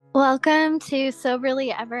Welcome to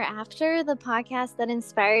Soberly Ever After, the podcast that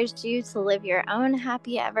inspires you to live your own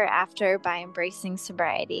happy ever after by embracing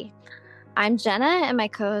sobriety. I'm Jenna, and my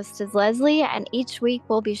co host is Leslie, and each week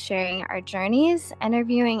we'll be sharing our journeys,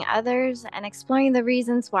 interviewing others, and exploring the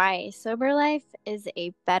reasons why a sober life is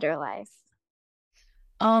a better life.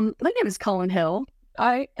 My name is Cullen Hill.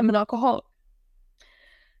 I am an alcoholic.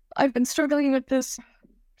 I've been struggling with this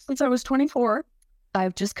since I was 24.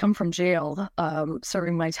 I've just come from jail,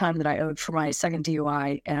 serving my time that I owed for my second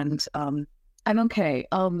DUI, and I'm okay.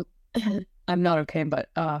 I'm not okay, but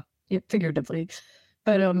figuratively.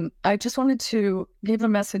 But I just wanted to give a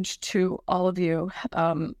message to all of you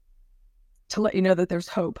to let you know that there's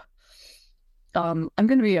hope. I'm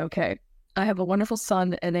going to be okay. I have a wonderful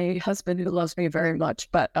son and a husband who loves me very much,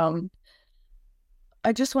 but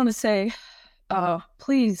I just want to say,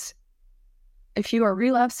 please, if you are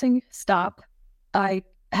relapsing, stop. I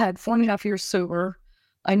had 4.5 years sober.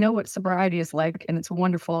 I know what sobriety is like, and it's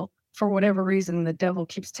wonderful. For whatever reason, the devil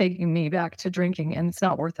keeps taking me back to drinking, and it's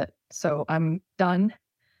not worth it. So I'm done.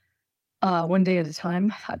 One day at a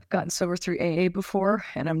time. I've gotten sober through AA before,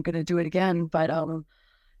 and I'm going to do it again. But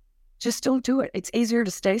just don't do it. It's easier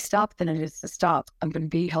to stay stopped than it is to stop. I'm going to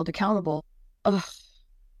be held accountable. Ugh,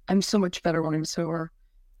 I'm so much better when I'm sober.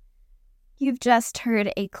 You've just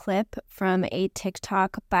heard a clip from a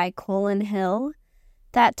TikTok by Cullen Hill.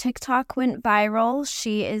 That TikTok went viral.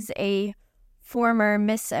 She is a former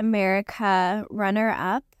Miss America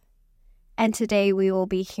runner-up, and today we will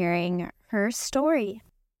be hearing her story.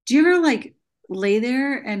 Do you ever lay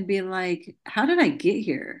there and be like, how did I get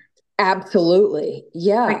here? Absolutely.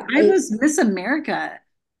 Yeah. Like I was Miss America.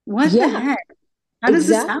 What the heck? How does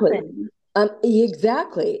this happen?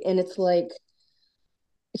 Exactly. And it's like,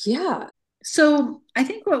 yeah. So I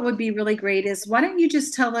think what would be really great is why don't you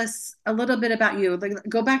just tell us a little bit about you? Like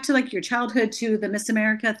go back to your childhood to the Miss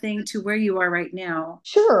America thing to where you are right now.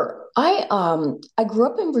 Sure. I grew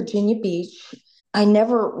up in Virginia Beach. I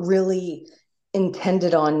never really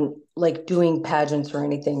intended on doing pageants or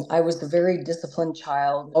anything. I was a very disciplined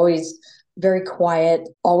child, always very quiet,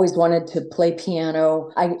 always wanted to play piano.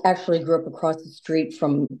 I actually grew up across the street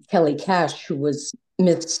from Kelly Cash, who was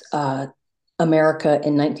Miss America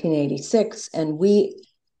in 1986, and we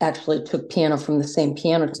actually took piano from the same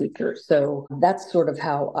piano teacher. So that's sort of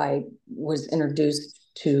how I was introduced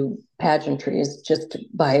to pageantry, is just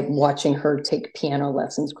by watching her take piano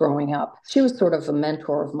lessons growing up. She was sort of a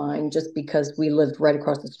mentor of mine just because we lived right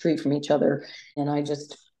across the street from each other, and I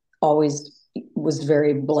just always was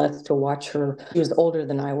very blessed to watch her. She was older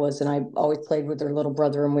than I was, and I always played with her little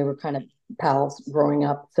brother, and we were kind of pals growing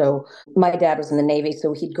up. So my dad was in the Navy,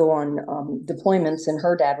 so he'd go on deployments, and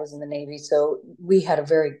her dad was in the Navy. So we had a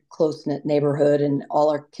very close-knit neighborhood, and all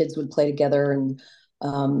our kids would play together, and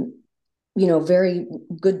very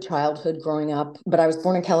good childhood growing up. But I was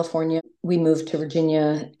born in California. We moved to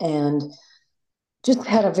Virginia and just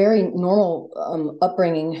had a very normal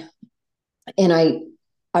upbringing. And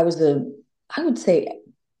I was I would say,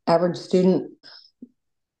 average student.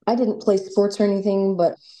 I didn't play sports or anything,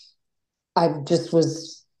 but I just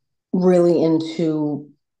was really into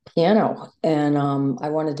piano, and I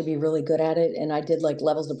wanted to be really good at it. And I did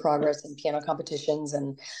levels of progress in piano competitions,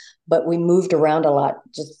 but we moved around a lot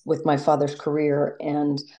just with my father's career.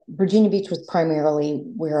 And Virginia Beach was primarily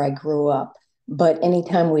where I grew up. But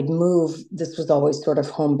anytime we'd move, this was always sort of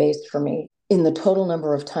home based for me. In the total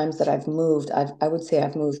number of times that I've moved, I would say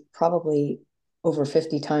I've moved probably over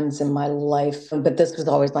 50 times in my life, but this was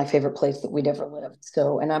always my favorite place that we'd ever lived.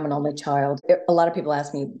 So, and I'm an only child. A lot of people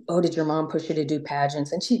ask me, oh, did your mom push you to do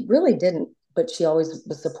pageants? And she really didn't, but she always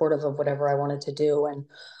was supportive of whatever I wanted to do. And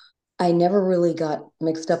I never really got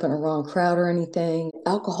mixed up in a wrong crowd or anything.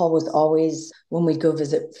 Alcohol was always, when we'd go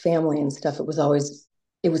visit family and stuff, it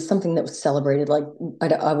was something that was celebrated. Like I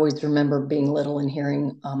always remember being little and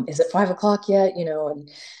hearing, is it 5 o'clock yet? And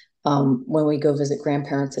when we go visit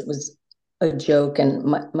grandparents, it was a joke. And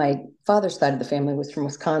my father's side of the family was from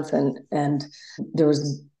Wisconsin, and there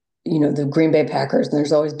was, the Green Bay Packers, and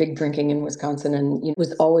there's always big drinking in Wisconsin. And it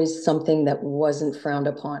was always something that wasn't frowned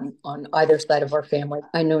upon on either side of our family.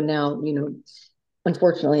 I know now,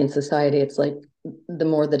 unfortunately in society, it's like the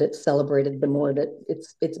more that it's celebrated, the more that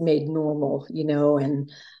it's made normal,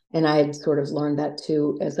 and I had sort of learned that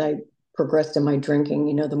too as I progressed in my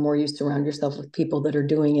drinking. The more you surround yourself with people that are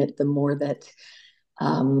doing it, the more that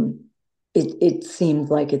it seemed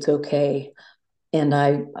like it's okay. And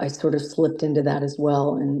I sort of slipped into that as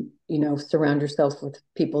well. And, surround yourself with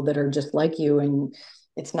people that are just like you, and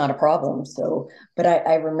it's not a problem. So, but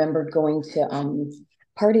I remembered going to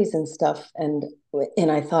parties and stuff. And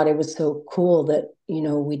I thought it was so cool that,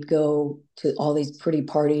 we'd go to all these pretty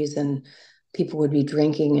parties and people would be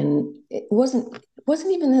drinking. And it wasn't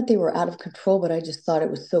even that they were out of control, but I just thought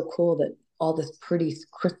it was so cool that all this pretty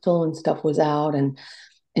crystal and stuff was out. And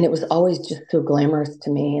it was always just so glamorous to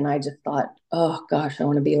me. And I just thought, oh gosh, I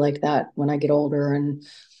want to be like that when I get older. And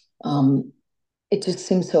um, it just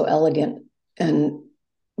seems so elegant. And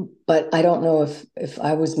but I don't know if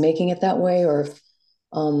I was making it that way, or if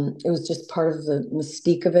it was just part of the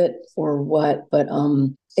mystique of it or what. But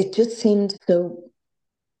it just seemed so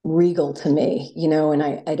regal to me, and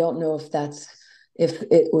I don't know if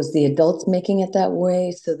it was the adults making it that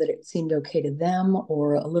way so that it seemed okay to them,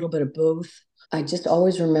 or a little bit of both. I just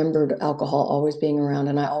always remembered alcohol always being around,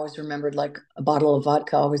 and I always remembered like a bottle of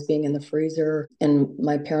vodka always being in the freezer. And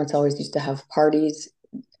my parents always used to have parties.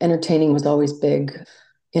 Entertaining was always big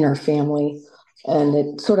in our family, and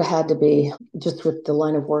it sort of had to be just with the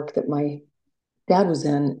line of work that my dad was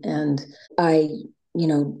in. And I, you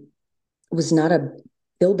know, was not a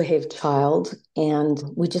ill-behaved child, and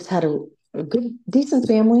we just had a good, decent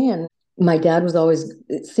family. And my dad was always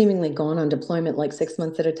seemingly gone on deployment like 6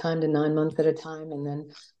 months at a time to 9 months at a time. And then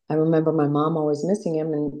I remember my mom always missing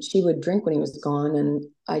him, and she would drink when he was gone. And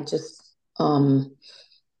I just,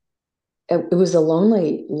 it was a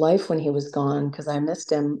lonely life when he was gone because I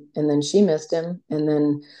missed him, and then she missed him. And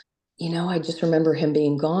then, I just remember him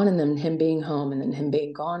being gone, and then him being home, and then him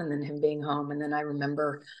being gone, and then him being home. And then I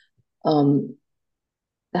remember, um,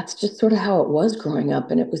 that's just sort of how it was growing up.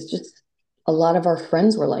 And it was just a lot of our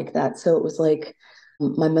friends were like that. So it was like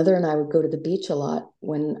my mother and I would go to the beach a lot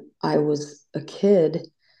when I was a kid.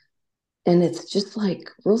 And it's just like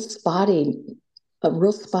a real spotty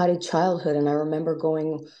childhood. And I remember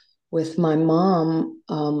going with my mom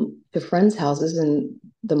to friends' houses, and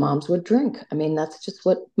the moms would drink. I mean, that's just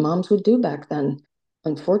what moms would do back then.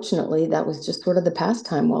 Unfortunately, that was just sort of the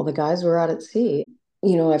pastime while the guys were out at sea.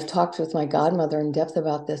 I've talked with my godmother in depth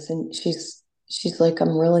about this, and she's like,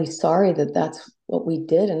 I'm really sorry that that's what we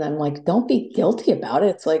did. And I'm like, don't be guilty about it.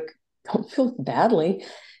 It's like, don't feel badly.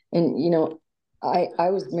 And I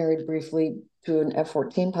was married briefly to an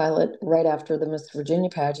F-14 pilot right after the Miss Virginia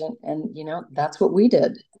pageant, and that's what we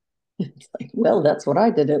did. It's like, well, that's what I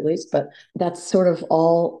did at least. But that's sort of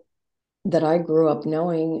all that I grew up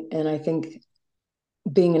knowing. And I think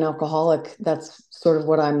being an alcoholic, that's sort of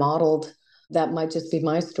what I modeled. That might just be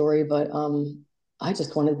my story, but I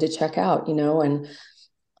just wanted to check out, and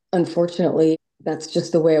unfortunately, that's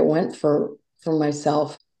just the way it went for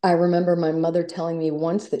myself. I remember my mother telling me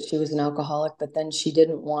once that she was an alcoholic, but then she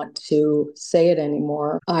didn't want to say it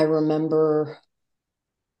anymore. I remember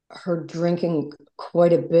her drinking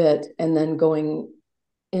quite a bit and then going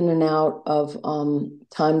in and out of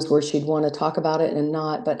times where she'd want to talk about it and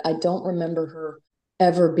not. But I don't remember her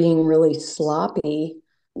ever being really sloppy,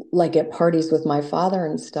 like at parties with my father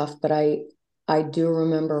and stuff. But I do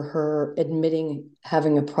remember her admitting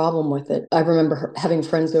having a problem with it. I remember her having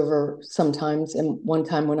friends over sometimes. And one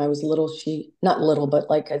time when I was little, not little, but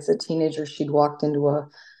like as a teenager, she'd walked into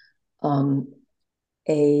um,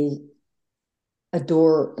 a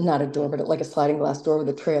door, not a door, but like a sliding glass door with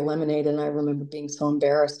a tray of lemonade. And I remember being so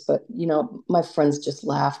embarrassed, but my friends just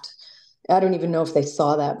laughed. I don't even know if they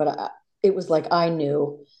saw that, but it was like I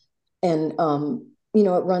knew. And,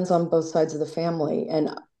 it runs on both sides of the family. And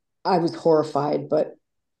I was horrified, but,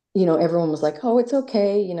 everyone was like, oh, it's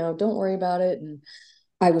okay. Don't worry about it. And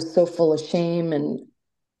I was so full of shame, and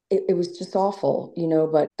it was just awful,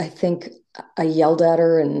 but I think I yelled at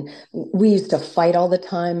her, and we used to fight all the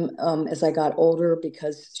time as I got older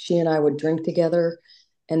because she and I would drink together,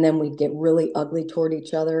 and then we'd get really ugly toward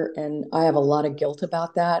each other. And I have a lot of guilt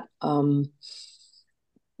about that.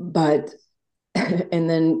 But, and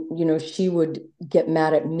then, she would get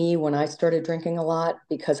mad at me when I started drinking a lot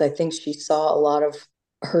because I think she saw a lot of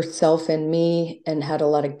herself in me and had a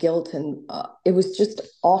lot of guilt. And it was just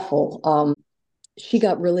awful. She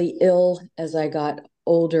got really ill as I got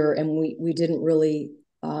older, and we didn't really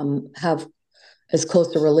have as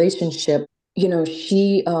close a relationship.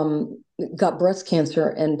 She got breast cancer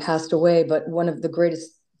and passed away, but one of the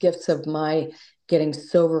greatest gifts of my getting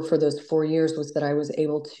sober for those 4 years was that I was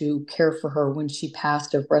able to care for her when she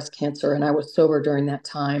passed of breast cancer, and I was sober during that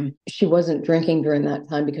time. She wasn't drinking during that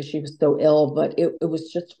time because she was so ill, but it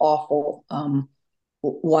was just awful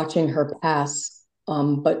watching her pass.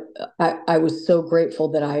 But I was so grateful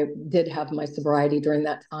that I did have my sobriety during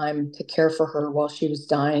that time to care for her while she was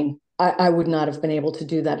dying. I would not have been able to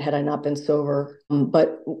do that had I not been sober.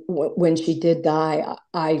 But when she did die,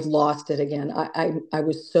 I lost it again. I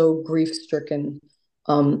was so grief stricken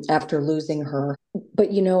after losing her. But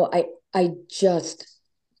I just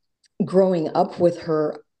growing up with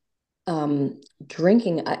her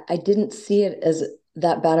drinking, I didn't see it as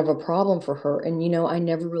that bad of a problem for her. And, I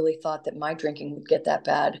never really thought that my drinking would get that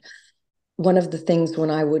bad. One of the things when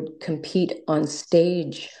I would compete on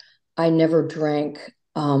stage, I never drank.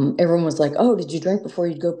 Everyone was like, "Oh, did you drink before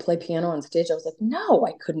you'd go play piano on stage?" I was like, "No,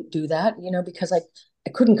 I couldn't do that," because I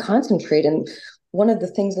couldn't concentrate. And one of the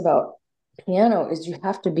things about piano is you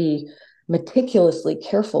have to be meticulously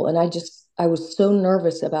careful. And I was so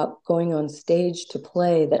nervous about going on stage to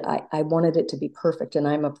play that I wanted it to be perfect. And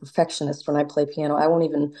I'm a perfectionist when I play piano.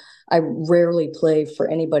 I rarely play for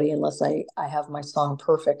anybody unless I have my song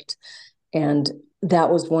perfect. And that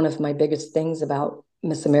was one of my biggest things about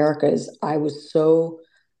Miss America is I was so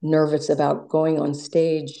nervous about going on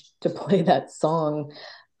stage to play that song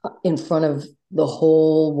in front of the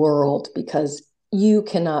whole world, because you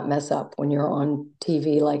cannot mess up when you're on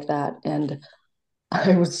TV like that. And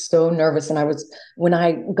I was so nervous. And when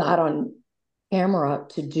I got on camera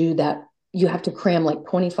to do that, you have to cram like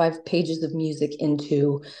 25 pages of music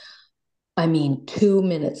into, 2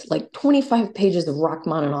 minutes, like 25 pages of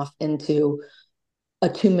Rachmaninoff into a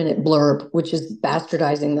 2-minute blurb, which is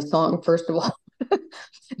bastardizing the song, first of all.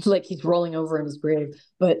 It's like he's rolling over in his grave.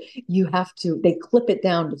 But they clip it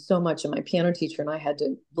down to so much. And my piano teacher and I had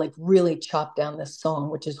to like really chop down this song,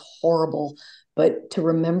 which is horrible. But to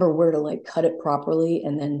remember where to like cut it properly.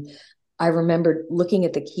 And then I remembered looking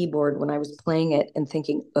at the keyboard when I was playing it and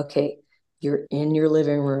thinking, okay, you're in your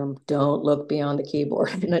living room. Don't look beyond the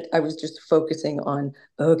keyboard. And I was just focusing on,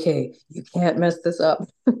 okay, you can't mess this up.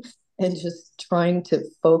 And just trying to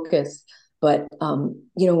focus. But,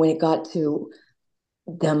 when it got to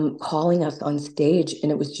them calling us on stage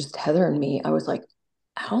and it was just Heather and me, I was like,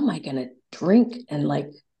 how am I going to drink and like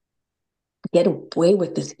get away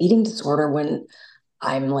with this eating disorder when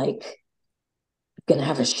I'm like going to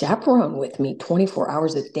have a chaperone with me 24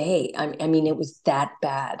 hours a day? It was that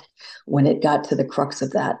bad when it got to the crux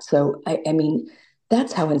of that. So,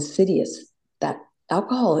 that's how insidious that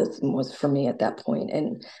alcoholism was for me at that point.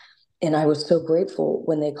 And I was so grateful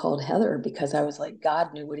when they called Heather, because I was like,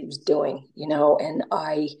 God knew what he was doing, and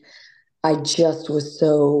I just was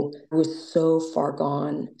so far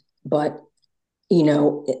gone. But,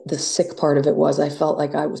 the sick part of it was I felt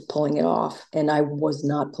like I was pulling it off, and I was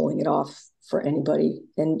not pulling it off for anybody.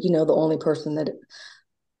 And, the only person that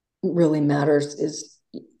really matters is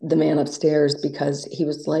the man upstairs, because he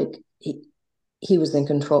was like, he was in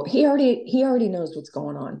control. He already knows what's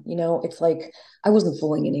going on. It's like I wasn't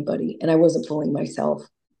fooling anybody and I wasn't fooling myself,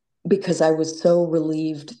 because I was so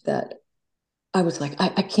relieved that I was like,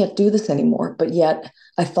 I can't do this anymore. But yet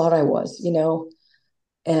I thought I was,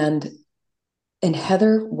 and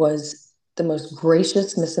Heather was the most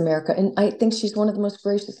gracious Miss America. And I think she's one of the most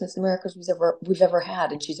gracious Miss Americas we've ever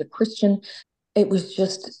had. And she's a Christian. It was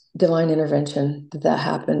just divine intervention that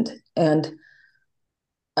happened. And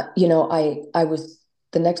I was,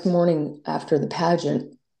 the next morning after the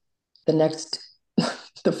pageant, the next,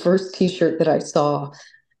 the first T-shirt that I saw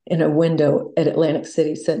in a window at Atlantic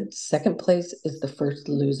City said, "Second place is the first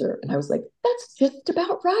loser." And I was like, that's just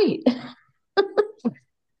about right.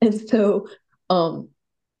 And so,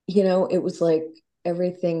 it was like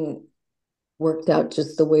everything worked out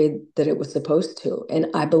just the way that it was supposed to. And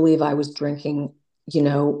I believe I was drinking, you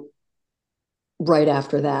know, right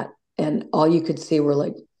after that. And all you could see were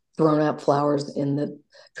like thrown out flowers in the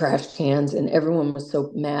trash cans, and everyone was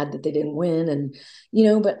so mad that they didn't win. And,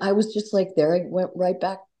 but I was just like, there I went right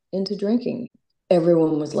back into drinking.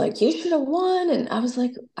 Everyone was like, you should have won. And I was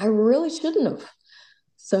like, I really shouldn't have.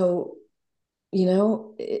 So,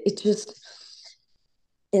 it just,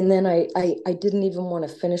 and then I didn't even want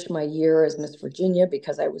to finish my year as Miss Virginia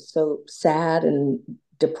because I was so sad and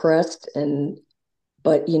depressed.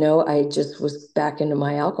 But I just was back into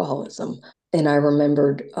my alcoholism. And I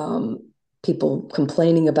remembered people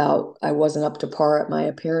complaining about I wasn't up to par at my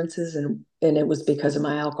appearances, and it was because of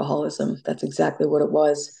my alcoholism. That's exactly what it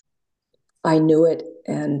was. I knew it,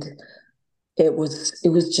 and it was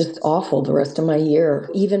just awful the rest of my year.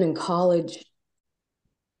 Even in college,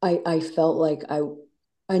 I felt like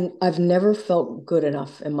I've never felt good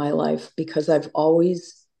enough in my life because I've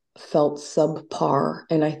always felt subpar.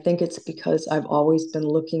 And I think it's because I've always been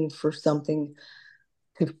looking for something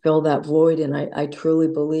to fill that void. And I truly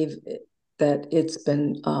believe that it's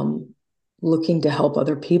been looking to help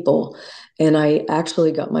other people. And I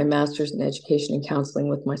actually got my master's in education and counseling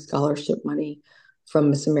with my scholarship money from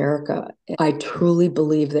Miss America. I truly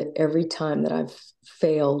believe that every time that I've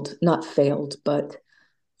not failed, but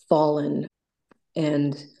fallen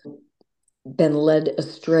and been led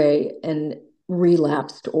astray and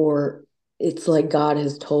relapsed or it's like God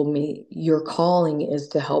has told me your calling is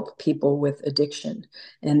to help people with addiction.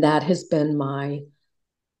 And that has been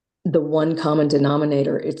the one common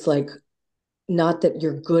denominator. It's like, not that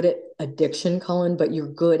you're good at addiction, Cullen, but you're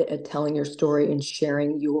good at telling your story and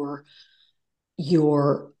sharing your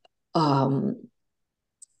um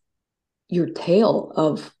your tale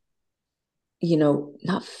of,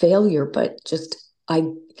 not failure, but just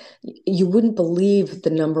you wouldn't believe the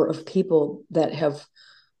number of people that have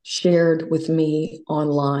shared with me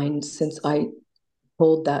online since I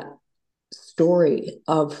told that story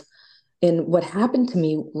of, and what happened to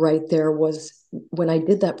me right there was when I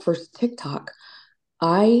did that first TikTok,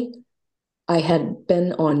 I I had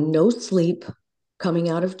been on no sleep coming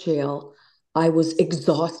out of jail. I was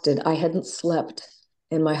exhausted. I hadn't slept.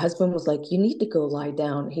 And my husband was like, "You need to go lie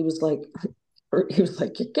down." He was like,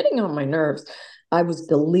 "You're getting on my nerves." I was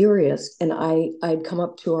delirious. And I'd come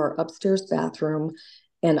up to our upstairs bathroom,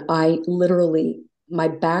 and I literally, my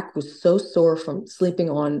back was so sore from sleeping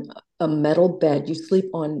on a metal bed. You sleep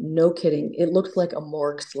on, no kidding, it looked like a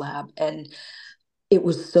morgue slab. And it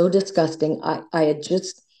was so disgusting. I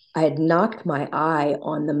had knocked my eye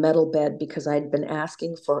on the metal bed because I'd been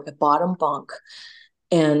asking for a bottom bunk,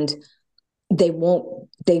 and they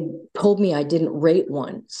told me I didn't rate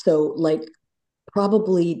one. So like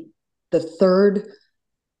probably the third,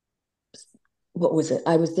 what was it?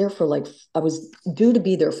 I was due to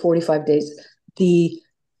be there 45 days. The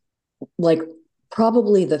like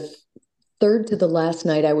probably the third to the last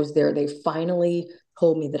night I was there, they finally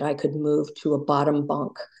told me that I could move to a bottom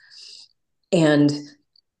bunk. And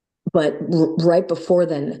but right before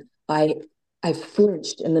then, I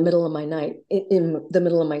flinched in the middle of my night, in the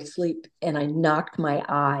middle of my sleep, and I knocked my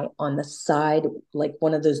eye on the side, like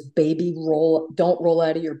one of those baby don't roll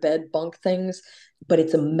out of your bed bunk things, but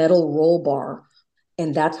it's a metal roll bar.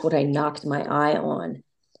 And that's what I knocked my eye on.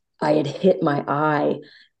 I had hit my eye.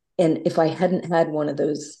 And if I hadn't had one of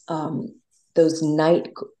those night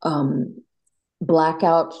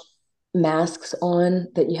blackout masks on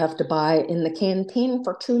that you have to buy in the canteen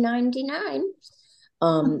for $2.99.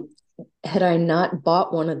 Had I not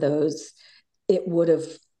bought one of those, it would have,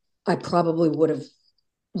 I probably would have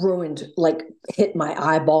ruined, like hit my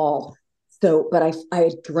eyeball. So, but I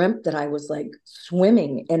dreamt that I was like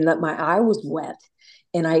swimming and that my eye was wet.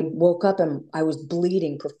 And I woke up and I was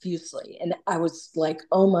bleeding profusely. And I was like,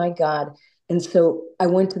 oh my God. And so I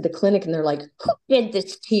went to the clinic and they're like, who did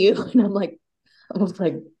this to you? And I was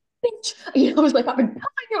like, bitch, I was like, I've been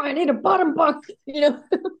telling you I need a bottom bunk,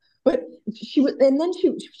 But she was, and then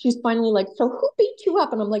she's finally like, so who beat you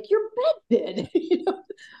up? And I'm like, your bed did,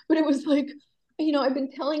 But it was like, I've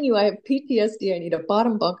been telling you I have PTSD. I need a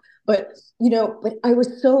bottom bunk, but I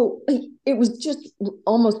was so, it was just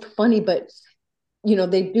almost funny, but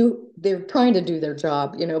they're trying to do their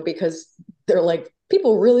job, because they're like,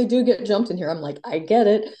 people really do get jumped in here. I'm like, I get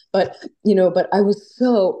it. But I was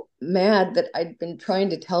so mad that I'd been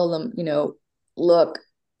trying to tell them, look,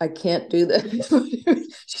 I can't do this.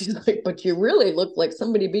 She's like, but you really look like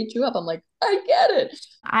somebody beat you up. I'm like, I get it.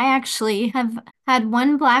 I actually have had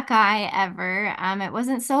one black eye ever. It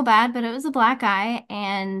wasn't so bad, but it was a black eye,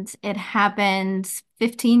 and it happened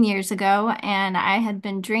 15 years ago. And I had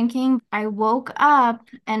been drinking. I woke up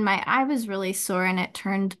and my eye was really sore and it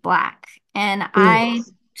turned black. And Ooh.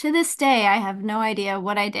 to this day, I have no idea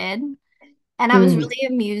what I did. And I was Mm. really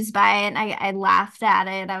amused by it. And I laughed at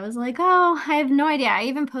it. I was like, oh, I have no idea. I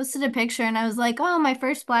even posted a picture and I was like, oh, my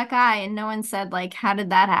first black eye. And no one said, like, how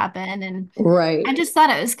did that happen? And Right. I just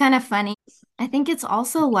thought it was kind of funny. I think it's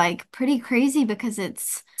also like pretty crazy because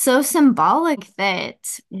it's so symbolic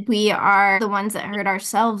that we are the ones that hurt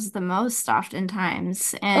ourselves the most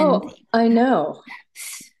oftentimes. And Oh, I know.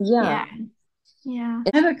 yeah, Yeah. yeah.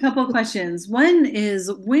 I have a couple questions. One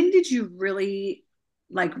is, when did you really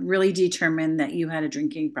determine that you had a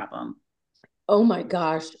drinking problem? Oh my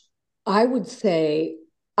gosh. I would say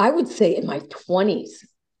I would say in my 20s.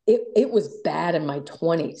 It was bad in my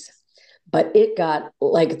 20s. But it got,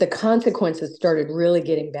 like, the consequences started really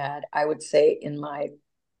getting bad, I would say, in my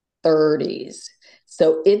 30s.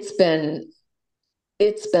 So it's been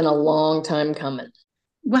a long time coming.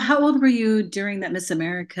 Well, how old were you during that Miss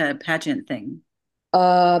America pageant thing?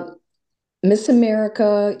 Uh Miss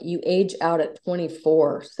America, you age out at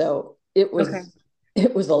 24. So Okay.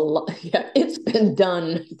 it was a lot. Yeah, it's been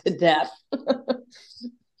done to death.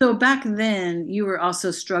 So back then you were also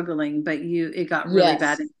struggling, but it got really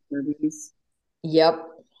bad Yes. in the 30s. Yep.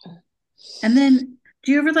 And then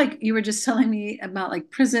do you ever, like, you were just telling me about like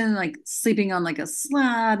prison, like sleeping on like a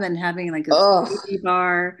slab and having like a Oh, baby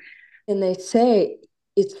bar. and they say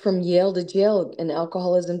it's from Yale to jail, and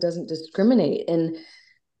alcoholism doesn't discriminate. And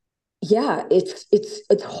yeah,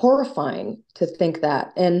 it's horrifying to think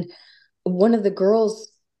that. And one of the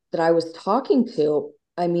girls that I was talking to,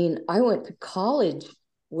 I mean, I went to college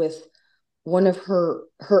with one of her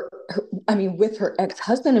I mean, with her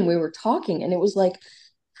ex-husband, and we were talking, and it was like,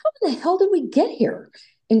 how the hell did we get here?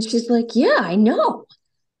 And she's like, yeah, I know.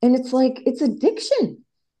 And it's like, it's addiction.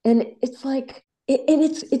 And it's like, and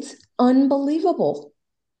it's unbelievable.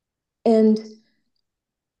 And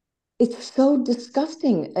it's so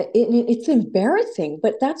disgusting. It's embarrassing.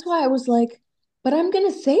 But that's why I was like, but I'm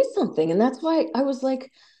going to say something. And that's why I was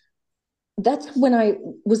like, that's when I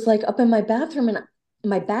was like up in my bathroom and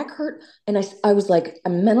my back hurt. And I was like,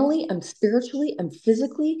 I'm mentally, I'm spiritually, I'm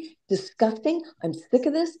physically disgusting. I'm sick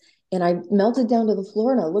of this. And I melted down to the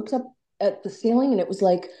floor and I looked up at the ceiling and it was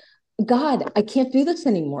like, God, I can't do this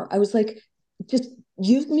anymore. I was like, just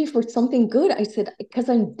use me for something good. I said, because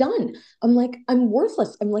I'm done. I'm like, I'm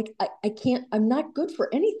worthless. I'm like, I can't, I'm not good for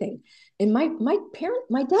anything. And my dad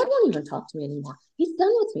won't even talk to me anymore. He's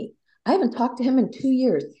done with me. I haven't talked to him in 2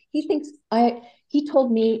 years. He thinks he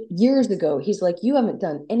told me years ago, he's like, you haven't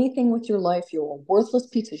done anything with your life. You're a worthless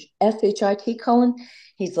piece of shit, Cullen.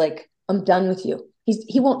 He's like, I'm done with you.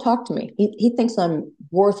 He won't talk to me. He thinks I'm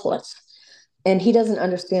worthless. And he doesn't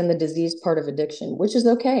understand the disease part of addiction, which is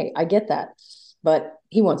okay. I get that. But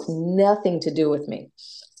he wants nothing to do with me.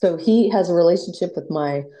 So he has a relationship with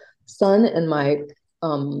my son and my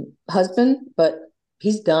husband, but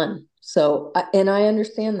he's done. So, and I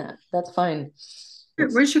understand that. That's fine.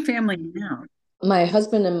 Where's your family now? My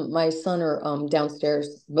husband and my son are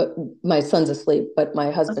downstairs, but my son's asleep, but my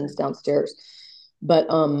husband's Okay. downstairs. But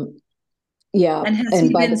yeah, And has and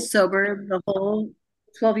he by been the sober the whole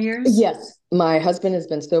 12 years? yes, my husband has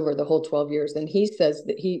been sober the whole 12 years, and he says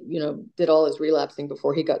that he, did all his relapsing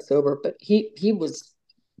before he got sober, but he was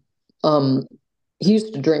um he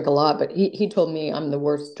used to drink a lot, but he told me I'm the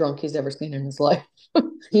worst drunk he's ever seen in his life.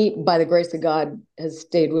 He, by the grace of God, has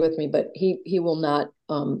stayed with me, but he will not.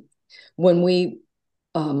 When we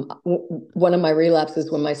one of my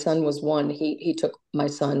relapses when my son was one, he took my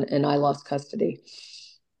son and I lost custody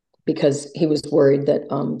because he was worried that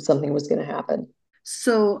something was going to happen.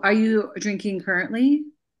 So are you drinking currently?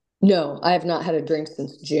 No, I have not had a drink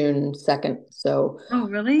since June 2nd. So, Oh,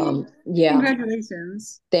 really? yeah,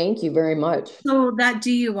 Congratulations. thank you very much. So that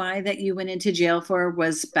DUI that you went into jail for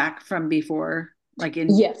was back from before, like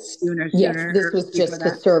in Yes, June or yes, sooner, this or was before just to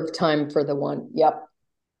that? serve time for the one. Yep,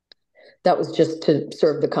 that was just to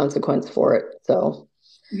serve the consequence for it. So,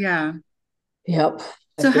 Yeah. yep,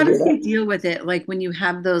 I So how figured does he that. deal with it? Like when you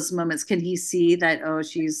have those moments, can he see that, oh,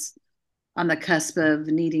 she's on the cusp of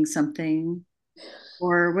needing something?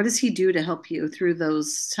 Or what does he do to help you through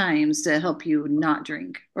those times to help you not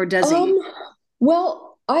drink? Or does Um, he?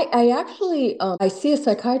 well, I actually I see a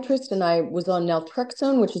psychiatrist and I was on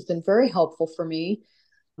naltrexone, which has been very helpful for me.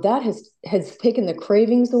 That has taken the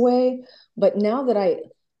cravings away. But now that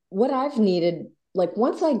what I've needed, like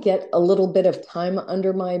once I get a little bit of time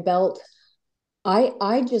under my belt,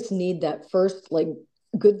 I just need that first like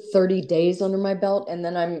good 30 days under my belt and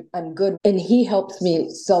then I'm good. And he helps me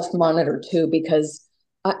self-monitor too because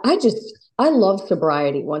I love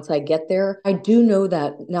sobriety once I get there. I do know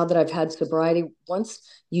that now that I've had sobriety, once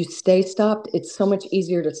you stay stopped, it's so much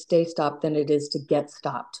easier to stay stopped than it is to get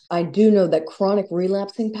stopped. I do know that chronic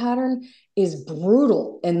relapsing pattern is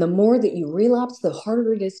brutal. And the more that you relapse, the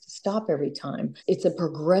harder it is to stop every time. It's a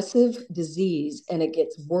progressive disease and it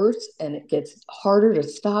gets worse and it gets harder to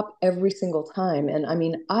stop every single time. And I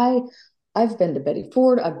mean, I've been to Betty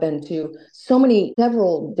Ford, I've been to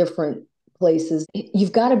several different places.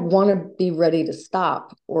 You've got to want to be ready to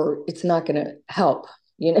stop or it's not going to help,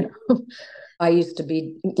 you know. I used to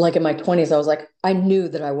be like in my 20s, I was like, I knew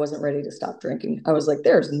that I wasn't ready to stop drinking. I was like,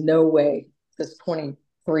 there's no way this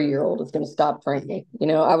 23-year-old is going to stop drinking.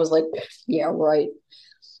 I was like, yeah, right.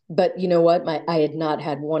 But you know what? I had not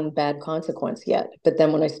had one bad consequence yet. But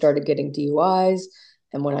then when I started getting DUIs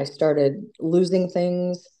and when I started losing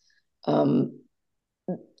things, um,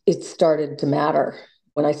 it started to matter.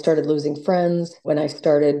 When I started losing friends, when I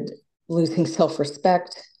started losing self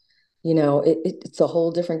respect, it's a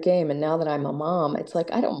whole different game. And now that I'm a mom, it's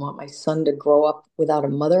like, I don't want my son to grow up without a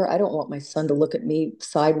mother. I don't want my son to look at me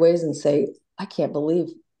sideways and say, I can't believe,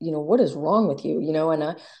 what is wrong with you?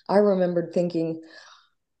 And I remembered thinking,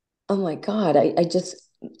 oh my God,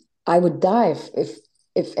 I would die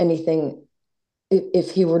if anything,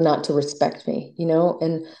 if he were not to respect me,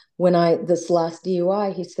 and this last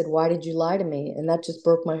DUI, he said, why did you lie to me? And that just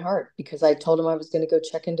broke my heart because I told him I was going to go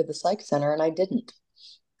check into the psych center and I didn't.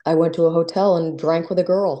 I went to a hotel and drank with a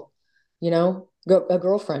girl, a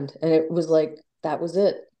girlfriend. And it was like, that was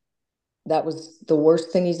it. that was the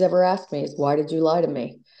worst thing he's ever asked me is, why did you lie to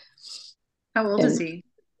me? How old is And he?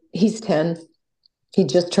 he's 10. He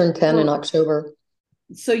just turned 10 in October.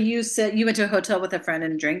 So you said you went to a hotel with a friend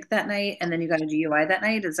and drank that night, and then you got a DUI that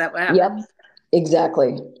night. Is that what Yep, happened?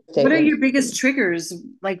 exactly. What are Statement. your biggest triggers?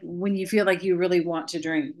 Like when you feel like you really want to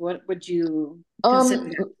drink, what would you consider?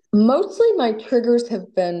 Um, Mostly my triggers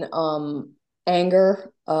have been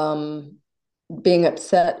anger, being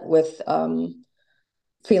upset with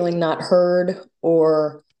feeling not heard,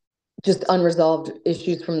 or just unresolved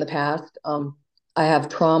issues from the past. I have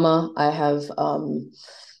trauma. I have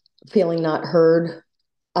feeling not heard.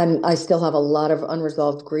 I still have a lot of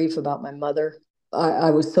unresolved grief about my mother.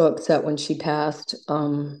 I was so upset when she passed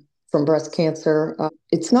from breast cancer.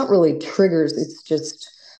 It's not really triggers. It's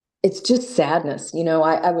just sadness.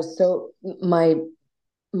 I was so my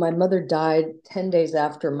mother died 10 days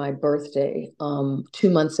after my birthday, 2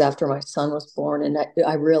 months after my son was born. And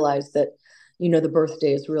I realized that, the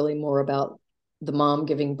birthday is really more about the mom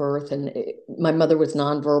giving birth. And my mother was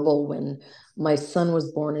nonverbal when my son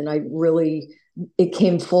was born. And it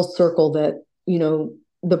came full circle that,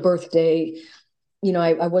 the birthday,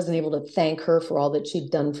 I wasn't able to thank her for all that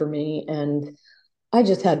she'd done for me. And I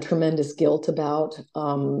just had tremendous guilt about,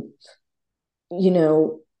 you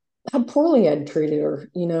know, how poorly I'd treated her,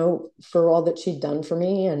 for all that she'd done for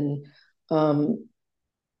me. And, um,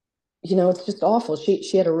 it's just awful.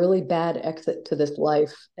 She had a really bad exit to this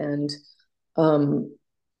life. And um,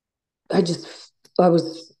 I just, I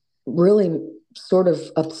was really sort of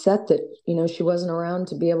upset that, she wasn't around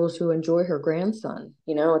to be able to enjoy her grandson.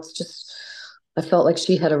 It's just, I felt like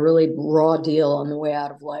she had a really raw deal on the way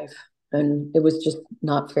out of life. And it was just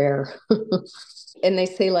not fair. And they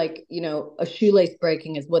say, like, a shoelace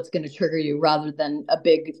breaking is what's going to trigger you rather than a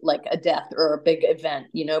big, like a death or a big event,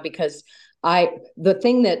 because the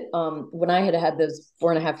thing that, when I had those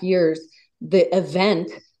 4.5 years, the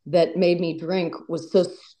event that made me drink was so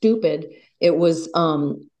stupid. It was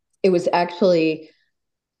actually,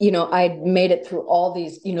 I'd made it through all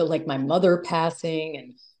these, like my mother passing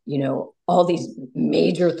and, all these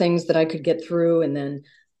major things that I could get through. And then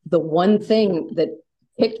the one thing that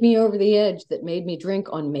kicked me over the edge that made me drink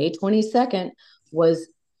on May 22nd was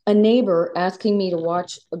a neighbor asking me to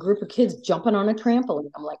watch a group of kids jumping on a trampoline.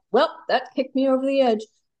 I'm like, well, that kicked me over the edge.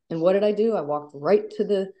 And what did I do? I walked right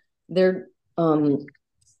to their um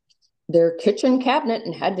their kitchen cabinet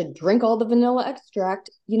and had to drink all the vanilla extract.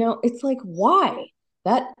 It's like, why?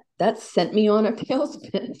 That sent me on a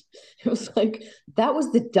tailspin. It was like, that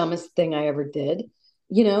was the dumbest thing I ever did,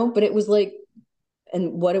 but it was like,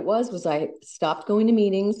 and what it was I stopped going to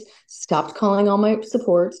meetings, stopped calling all my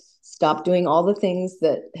supports, stopped doing all the things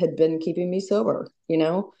that had been keeping me sober,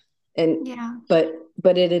 and Yeah.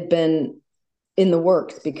 but it had been in the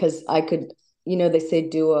works because I could, they say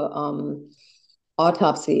do a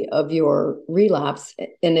autopsy of your relapse,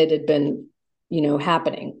 and it had been,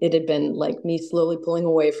 happening. It had been like me slowly pulling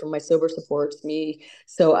away from my sober supports, me.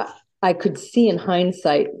 So I could see in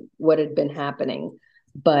hindsight what had been happening,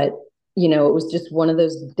 but it was just one of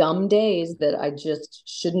those dumb days that I just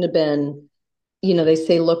shouldn't have been. They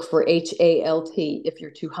say look for HALT. If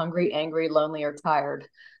you're too hungry, angry, lonely, or tired,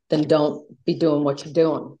 then don't be doing what you're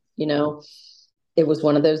doing. It was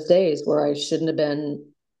one of those days where I shouldn't have been,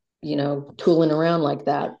 tooling around like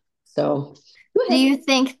that. So, Do you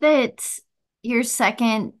think that your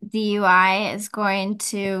second DUI is going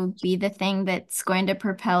to be the thing that's going to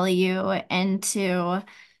propel you into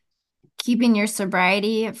keeping your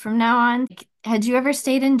sobriety from now on? Had you ever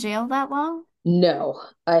stayed in jail that long? no,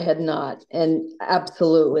 I had not. And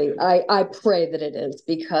absolutely, I pray that it is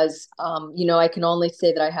because, I can only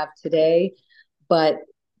say that I have today, but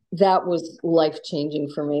that was life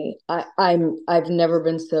changing for me. I've never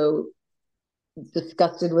been so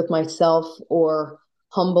disgusted with myself or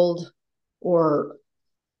humbled or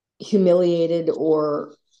humiliated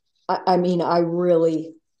or I mean, I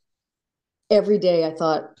really every day I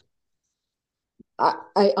thought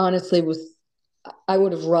I honestly I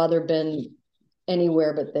would have rather been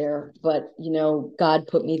anywhere but there. But God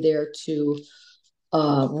put me there to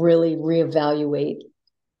really reevaluate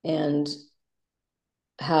and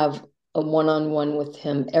have a one-on-one with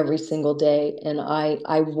him every single day. And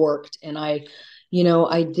I worked and I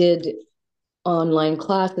did online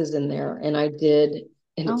classes in there, and I did,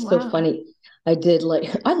 and Oh, it's so wow. funny. I did like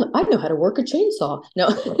I know how to work a chainsaw. No,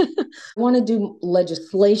 I want to do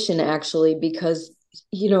legislation actually because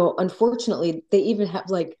unfortunately they even have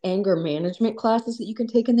like anger management classes that you can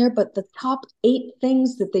take in there, but the top 8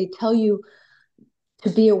 things that they tell you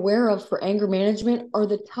to be aware of for anger management are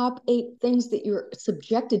the top 8 things that you're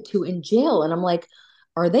subjected to in jail. And I'm like,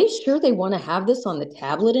 are they sure they want to have this on the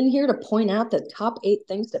tablet in here to point out the top 8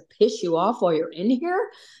 things to piss you off while you're in here?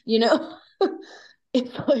 You know,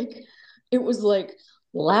 it's like, it was like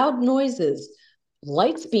loud noises,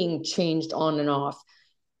 lights being changed on and off,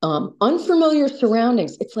 unfamiliar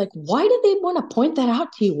surroundings. It's like, why do they want to point that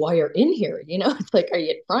out to you while you're in here? You know, it's like, are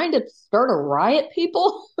you trying to start a riot,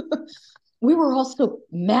 people? We were all so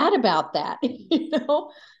mad about that. You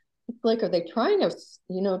know, it's like, are they trying to,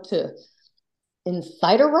 to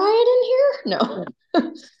incite a riot in here? No.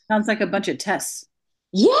 Sounds like a bunch of tests.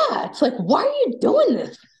 Yeah, it's like, why are you doing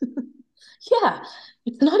this? Yeah,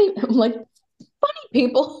 it's not even, I'm like, funny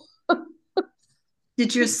people.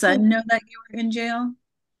 Did your son know that you were in jail?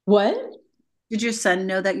 What? Did your son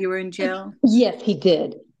know that you were in jail? Yes, he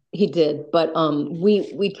did. He did. But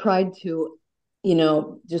we tried to,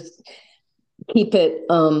 just keep it,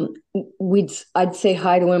 I'd say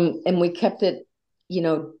hi to him, and we kept it,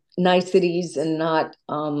 niceties and not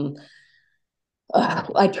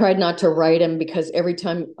I tried not to write him, because every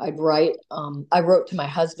time I'd write, I wrote to my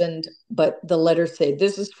husband, but the letters say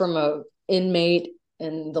this is from a inmate,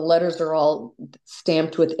 and the letters are all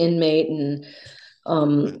stamped with inmate. And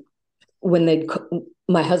when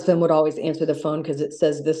my husband would always answer the phone because it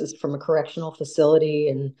says this is from a correctional facility.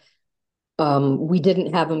 And we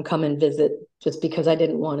didn't have him come and visit just because I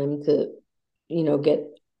didn't want him to, get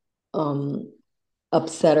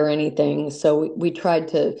upset or anything. So we tried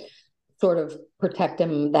to sort of protect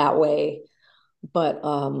him that way. But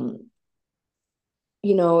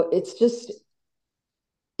it's just,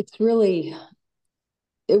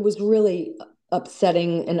 it was really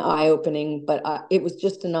upsetting and eye-opening, but it was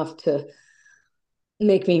just enough to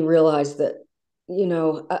make me realize that,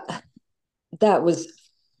 that was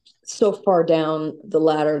so far down the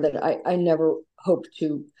ladder that I never hoped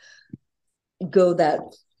to go that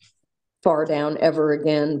far down ever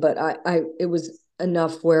again. But it was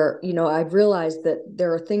enough where, I realized that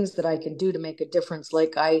there are things that I could do to make a difference.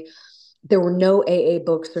 Like there were no AA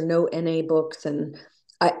books or no NA books. And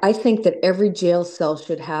I think that every jail cell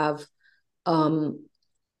should have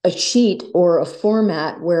a sheet or a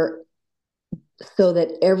format so that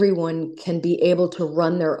everyone can be able to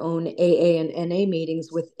run their own AA and NA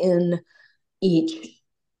meetings within each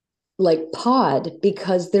pod,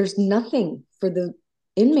 because there's nothing for the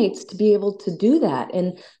inmates to be able to do that.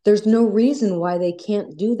 And there's no reason why they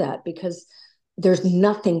can't do that, because there's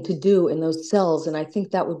nothing to do in those cells. And I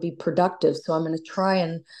think that would be productive. So I'm going to try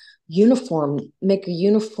and make a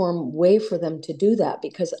uniform way for them to do that,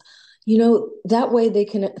 because that way they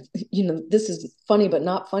can, this is funny but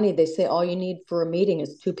not funny. They say all you need for a meeting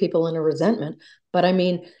is 2 people in a resentment. But I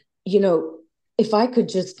mean, if I could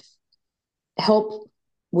just help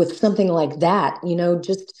with something like that,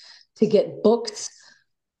 just to get books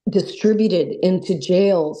distributed into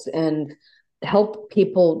jails and help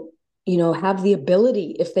people, have the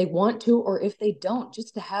ability, if they want to or if they don't,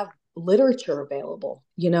 just to have literature available,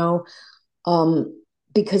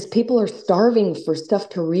 because people are starving for stuff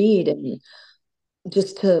to read, and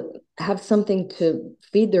just to have something to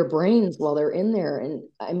feed their brains while they're in there. And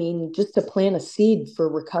I mean, just to plant a seed for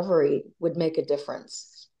recovery would make a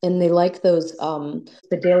difference. And they like those,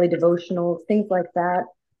 the daily devotional, things like that.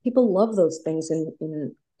 People love those things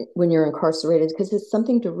when you're incarcerated, because it's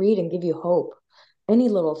something to read and give you hope. Any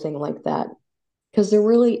little thing like that, because there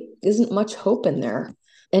really isn't much hope in there.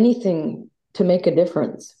 Anything to make a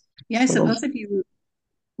difference. Yeah, I suppose if you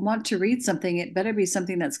want to read something, it better be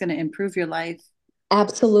something that's going to improve your life.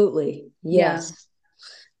 Absolutely. Yes.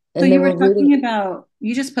 Yeah. So you were talking about,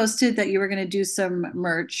 you just posted that you were going to do some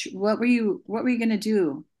merch. What were you going to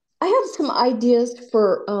do? I have some ideas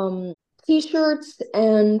for t-shirts,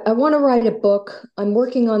 and I want to write a book. I'm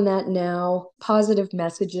working on that now, positive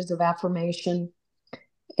messages of affirmation.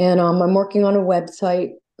 And I'm working on a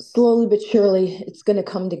website. Slowly but surely, it's going to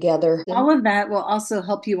come together. All of that will also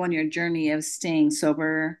help you on your journey of staying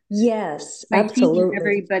sober. Yes, by absolutely. seeing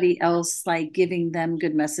everybody else, like giving them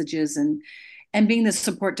good messages and being the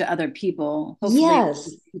support to other people. Hopefully, yes,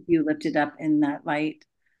 keep you lifted up in that light.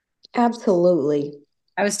 Absolutely.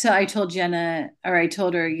 I told Jenna, or I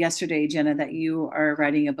told her yesterday, Jenna, that you are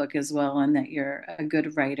writing a book as well, and that you're a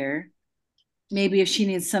good writer. Maybe if she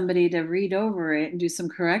needs somebody to read over it and do some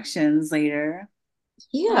corrections later.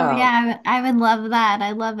 Yeah. Oh, yeah, I would love that.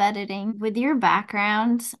 I love editing. With your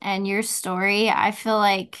background and your story, I feel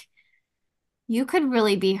like you could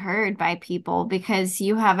really be heard by people because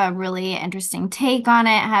you have a really interesting take on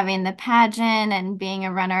it, having the pageant and being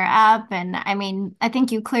a runner-up. And I mean, I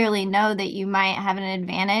think you clearly know that you might have an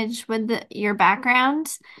advantage with your background.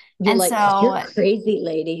 You're And like, so, you're crazy,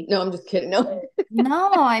 lady. No, I'm just kidding. No,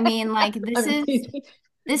 no, I mean, like, this I'm is teasing.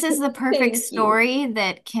 This is the perfect Thank you. story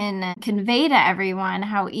that can convey to everyone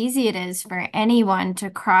how easy it is for anyone to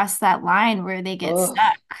cross that line where they get Oh,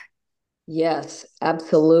 stuck. yes,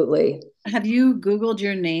 absolutely. Have you Googled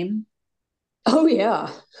your name? Oh,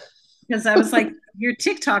 yeah. Because I was like, your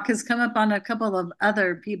TikTok has come up on a couple of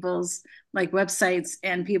other people's like websites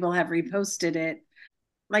and people have reposted it.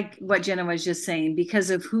 Like what Jenna was just saying, because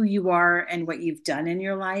of who you are and what you've done in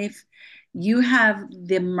your life, you have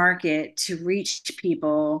the market to reach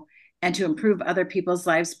people and to improve other people's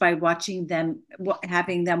lives by watching them,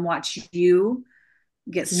 having them watch you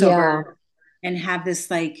get sober Yeah, and have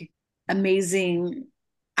this like amazing,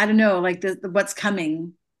 I don't know, like the what's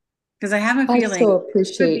coming. Because I have a I feeling so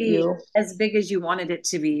it could appreciate be you. as big as you wanted it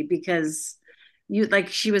to be because you, like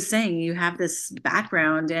she was saying, you have this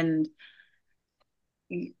background and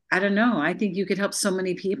I don't know. I think you could help so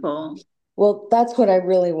many people. Well, that's what I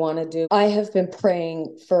really want to do. I have been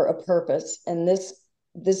praying for a purpose, and this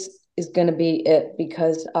is going to be it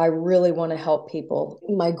because I really want to help people.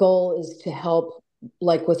 My goal is to help,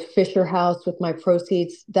 like with Fisher House, with my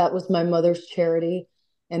proceeds. That was my mother's charity,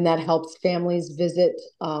 and that helps families visit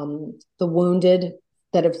the wounded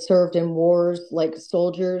that have served in wars, like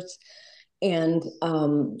soldiers, and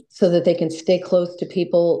so that they can stay close to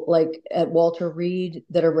people like at Walter Reed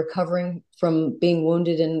that are recovering from being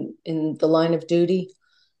wounded in the line of duty.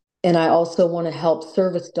 And I also want to help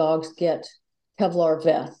service dogs get Kevlar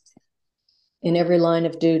vests in every line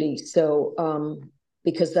of duty. So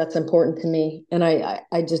because that's important to me, and I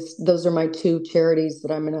just those are my two charities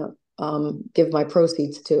that I'm gonna give my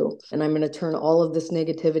proceeds to, and I'm gonna turn all of this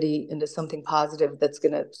negativity into something positive that's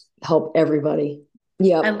gonna help everybody. I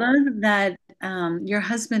Yep. love that your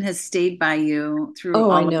husband has stayed by you through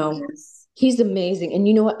Oh, I all of know. this. He's amazing. And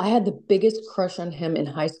you know what? I had the biggest crush on him in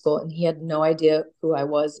high school, and he had no idea who I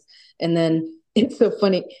was. And then it's so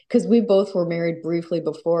funny because we both were married briefly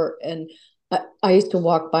before, and I used to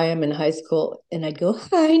walk by him in high school and I'd go,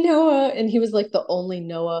 "Hi, Noah." And he was like the only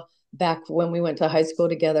Noah back when we went to high school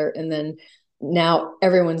together. And then now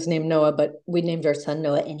everyone's named Noah, but we named our son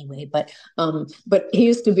Noah anyway. But he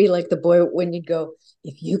used to be like the boy when you'd go,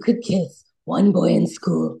 "If you could kiss one boy in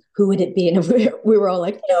school, who would it be?" And we were all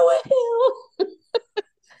like, "Noah Hill."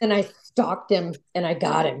 And I stalked him and I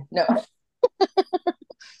got him. No.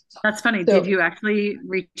 That's funny. Did So, you actually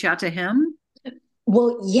reach out to him?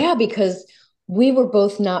 well, yeah, because we were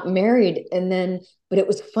both not married. And then, but it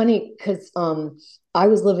was funny because I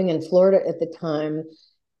was living in Florida at the time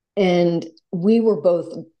and we were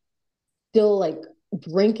both still like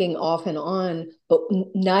drinking off and on, but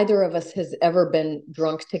neither of us has ever been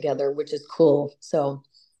drunk together, which is cool. So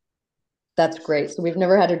that's great. So we've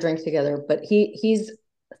never had a drink together, but he's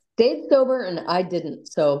stayed sober and I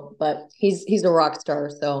didn't. So, but he's a rock star.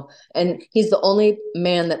 So, and he's the only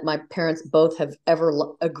man that my parents both have ever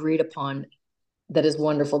agreed upon. That is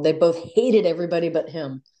wonderful. They both hated everybody but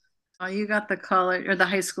him. Oh, you got the college or the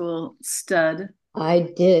high school stud.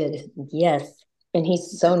 I did, yes. And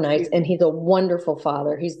he's so That's nice, cute. and he's a wonderful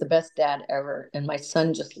father. He's the best dad ever, and my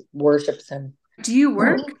son just worships him. Do you Oh,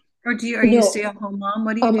 work or are you a no, stay-at-home mom?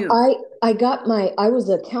 What do you do? I was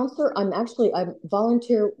a counselor. I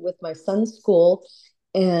volunteer with my son's school,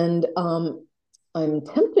 and I'm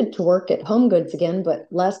tempted to work at Home Goods again. But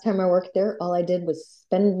last time I worked there, all I did was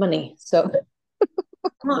spend money. So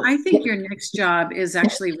Well, I yeah, think your next job is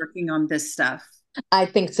actually working on this stuff. I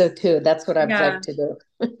think so too. That's what I'd Yeah, like to do.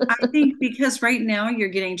 I think because right now you're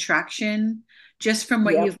getting traction just from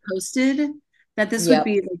what Yep, you've posted, that this would yep,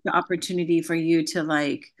 be like the opportunity for you to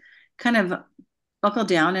like kind of buckle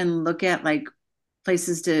down and look at like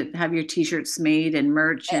places to have your t-shirts made and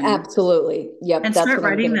merch absolutely. Yep, and that's start what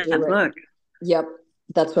I'm writing going to do that right. book. Yep,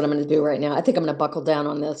 that's what I'm going to do right now. I think I'm going to buckle down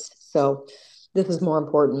on this. So this is more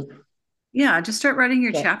important. Yeah, just start writing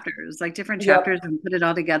your Yeah. chapters, like different chapters Yep, and put it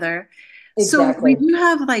all together. So we exactly. do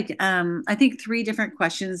have like I think three different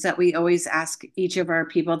questions that we always ask each of our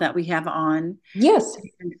people that we have on. Yes.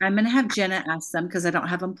 And I'm going to have Jenna ask them because I don't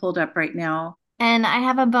have them pulled up right now. And I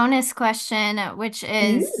have a bonus question, which Ooh.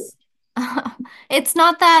 is it's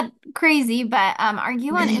not that crazy, but are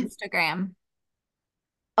you on Instagram?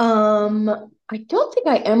 I don't think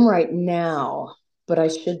I am right now, but I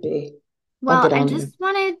should be. I'll Well, get I on there. just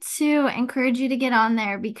wanted to encourage you to get on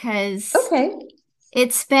there because Okay.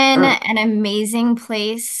 it's been an amazing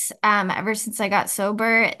place ever since I got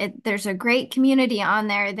sober. There's a great community on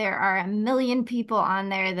there. There are a million people on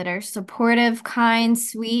there that are supportive, kind,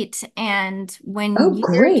 sweet. And when Oh, you're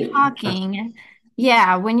great. talking,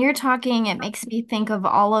 yeah, when you're talking, it makes me think of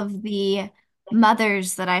all of the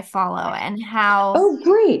mothers that I follow and how Oh,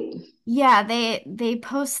 great. yeah, they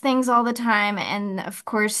post things all the time, and of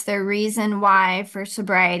course their reason why for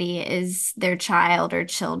sobriety is their child or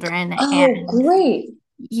children. Oh, And great.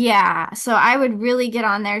 yeah, so I would really get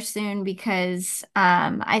on there soon because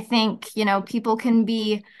I think, people can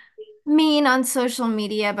be mean on social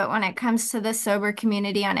media, but when it comes to the sober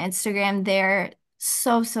community on Instagram, they're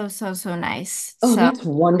so, so, so, so nice. Oh, So that's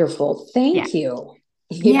wonderful. yeah. Thank you.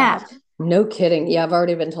 Yeah. Yeah, no kidding. Yeah, I've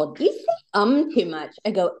already been told, you say too much.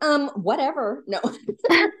 I go, whatever. No.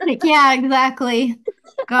 Yeah, exactly.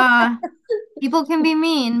 God, people can be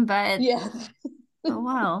mean, but Yeah. oh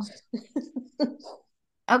well.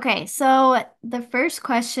 Okay, so the first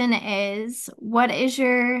question is, what is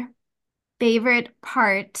your favorite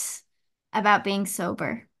part about being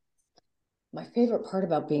sober? My favorite part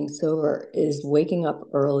about being sober is waking up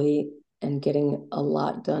early and getting a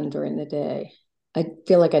lot done during the day. I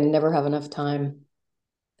feel like I never have enough time,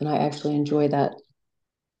 and I actually enjoy that.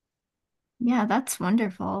 Yeah, that's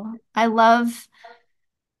wonderful.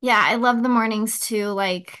 Yeah, I love the mornings too.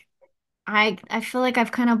 Like I feel like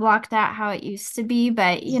I've kind of blocked out how it used to be,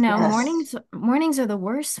 but Yes, mornings are the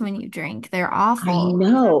worst when you drink. They're I awful.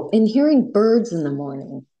 know. And hearing birds in the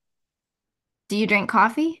morning. Do you drink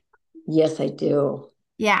coffee? Yes, I do.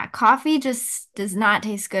 Yeah, coffee just does not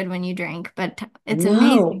taste good when you drink, but it's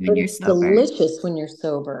amazing No, when but you're it's sober. delicious when you're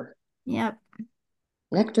sober. Yep.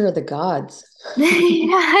 Nectar of the gods.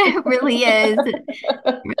 Yeah, it really is.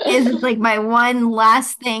 It's like my one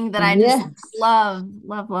last thing that I just Yes. love,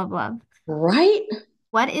 love, love, love. Right?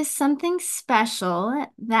 What is something special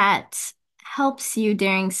that helps you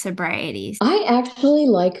during sobriety? I actually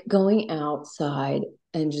like going outside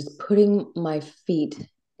and just putting my feet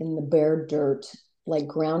in the bare dirt, like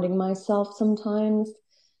grounding myself sometimes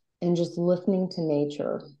and just listening to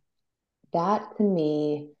nature. That to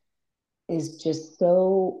me is just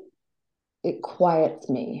so, it quiets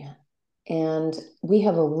me. And we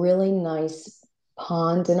have a really nice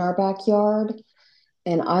pond in our backyard.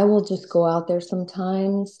 And I will just go out there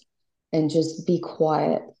sometimes and just be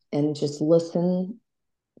quiet and just listen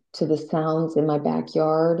to the sounds in my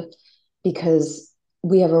backyard because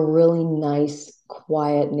we have a really nice,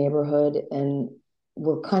 quiet neighborhood and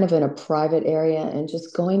we're kind of in a private area. And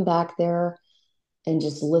just going back there and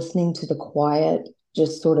just listening to the quiet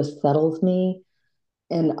just sort of settles me.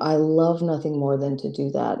 And I love nothing more than to do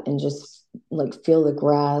that and just like feel the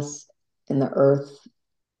grass and the earth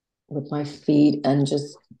with my feet and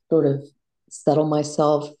just sort of settle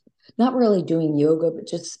myself, not really doing yoga, but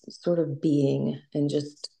just sort of being and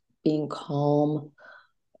just being calm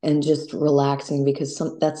and just relaxing because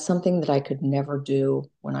that's something that I could never do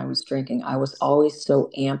when I was drinking. I was always so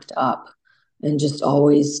amped up and just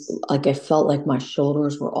always like I felt like my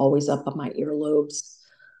shoulders were always up on my earlobes.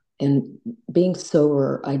 And being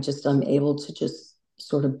sober, I'm able to just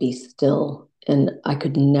sort of be still. And I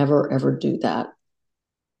could never, ever do that.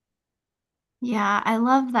 Yeah, I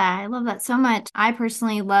love that. I love that so much. I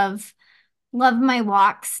personally love my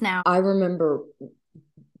walks now. I remember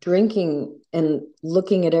drinking and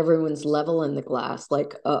looking at everyone's level in the glass,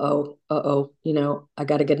 like, I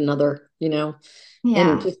got to get another, and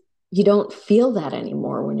Yeah. just you don't feel that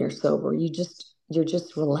anymore when you're sober. You're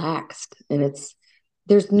just relaxed, and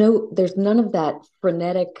there's none of that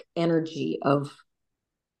frenetic energy of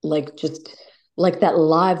just like that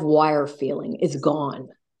live wire feeling is gone.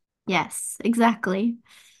 Yes, exactly.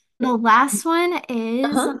 The last one is,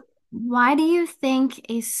 Uh-huh. why do you think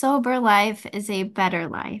a sober life is a better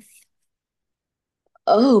life?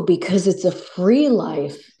 Oh, because it's a free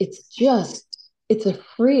life. It's a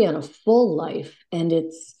free and a full life. And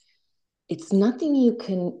it's nothing you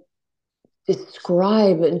can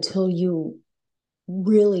describe until you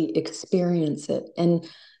really experience it. And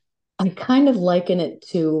I kind of liken it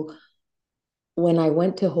to when I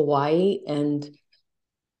went to Hawaii, and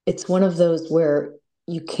it's one of those where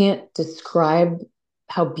you can't describe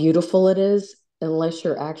how beautiful it is unless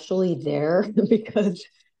you're actually there because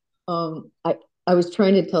I was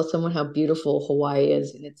trying to tell someone how beautiful Hawaii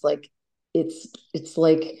is, and it's like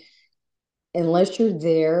unless you're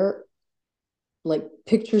there, like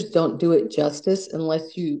pictures don't do it justice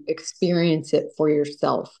unless you experience it for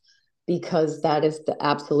yourself, because that is the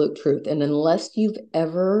absolute truth. And unless you've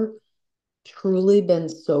ever truly been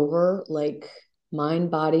sober, like mind,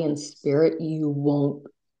 body, and spirit, you won't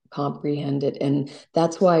comprehend it. And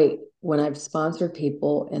that's why when I've sponsored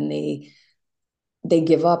people and they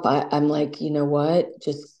give up, I'm like, you know what?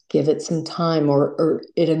 Just give it some time. Or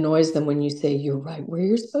it annoys them when you say you're right where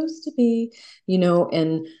you're supposed to be,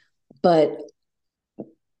 and but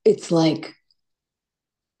it's like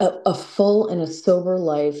a full and a sober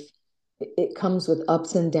life it comes with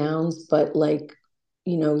ups and downs, but like,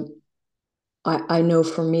 you know, I know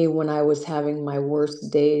for me, when I was having my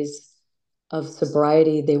worst days of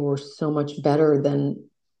sobriety, they were so much better than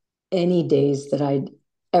any days that I'd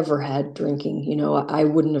ever had drinking. You know, I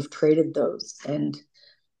wouldn't have traded those. And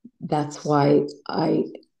that's why I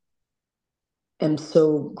am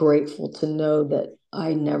so grateful to know that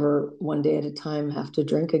I never one day at a time have to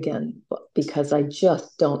drink again, because I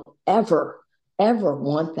just don't ever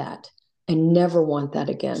want that. I never want that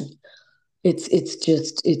again. It's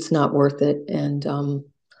just it's not worth it. And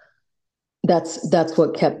that's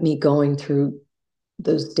what kept me going through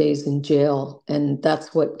those days in jail, and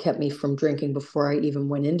that's what kept me from drinking before I even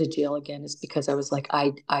went into jail again, is because I was like,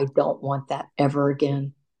 I don't want that ever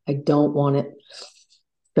again. I don't want it.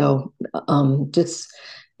 So just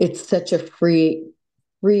it's such a freeing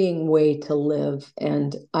way to live.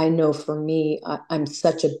 And I know for me, I'm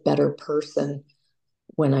such a better person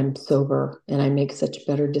when I'm sober, and I make such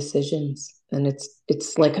better decisions. And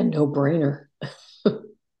it's like a no-brainer.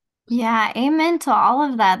 Yeah, amen to all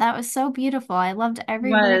of that. That was so beautiful. I loved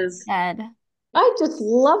every word you Was. said. I just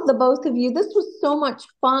love the both of you. This was so much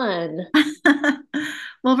fun.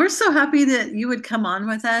 Well, we're so happy that you would come on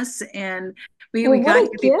with us, and we Well, what got a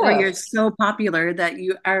you before you're gift. so popular that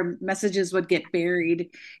our messages would get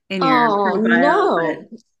buried in your Oh profile. But no.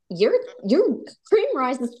 You're cream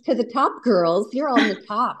rises to the top, girls. You're on the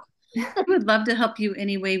top. we would love to help you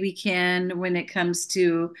any way we can when it comes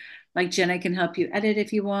to, like, Jenna can help you edit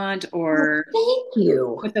if you want, Oh, or thank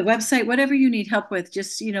you. with the website, whatever you need help with,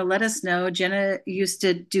 just, let us know. Jenna used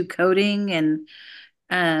to do coding, and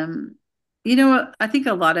um, I think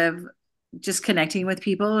a lot of just connecting with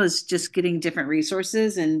people is just getting different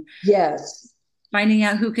resources and Yes. finding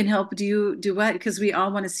out who can help do what, because we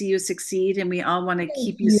all want to see you succeed and we all want to Thank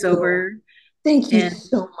keep you you. sober. Thank you And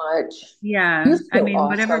so much. yeah, You're I so mean,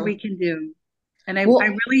 whatever awesome. we can do. And I Well,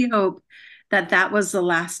 really hope that that was the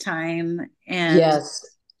last time, and yes.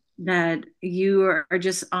 that you are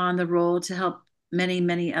just on the roll to help many,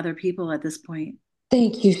 many other people at this point.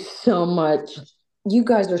 Thank you so much. You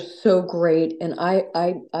guys are so great, and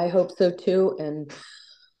I hope so too. And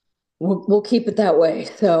we'll keep it that way.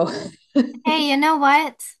 So, Hey, you know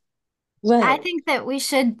what? I what? think that we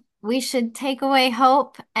should take away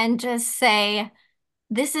hope and just say,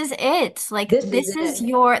 this is it. Like This is it.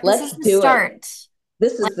 this Let's is the do it. start.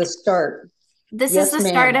 This Like is the start. this is Yes, the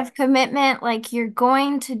start ma'am. of commitment. Like you're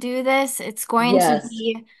going to do this. It's going to Yes,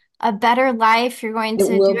 be a better life. You're going it to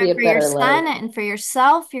do will it be a for your better life. son and for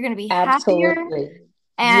yourself. You're going to be happier. Absolutely.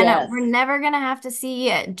 And Yes. we're never going to have to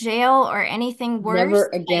see jail or anything Never worse.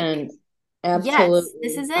 Like, again. yes, this Absolutely.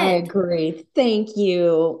 is I it. agree. Thank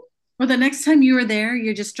you. Well, the next time you are there,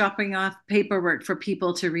 you're just dropping off paperwork for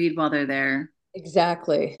people to read while they're there.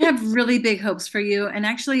 Exactly. I have really big hopes for you. And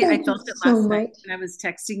actually, I Thank you felt it so last night much. when I was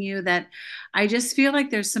texting you that I just feel like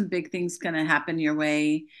there's some big things going to happen your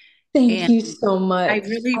way. Thank And you so I much.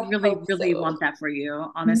 really, I really, hope really so. want that for you,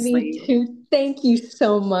 Me honestly. too. Thank you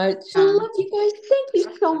so much. I Um, love you guys. Thank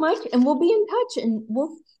you so much. And we'll be in touch, and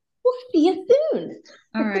we'll see you soon.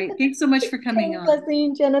 all right. Thanks so much for coming Thanks, on. Leslie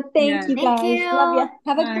and Jenna. Thank Yeah. you Thank guys. Love you. you.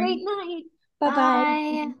 Have a Bye. great night. Bye bye.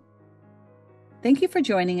 Bye. Thank you for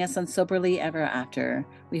joining us on Soberly Ever After.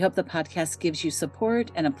 We hope the podcast gives you support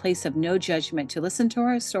and a place of no judgment to listen to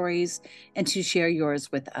our stories and to share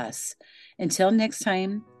yours with us. Until next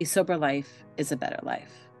time, a sober life is a better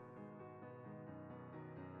life.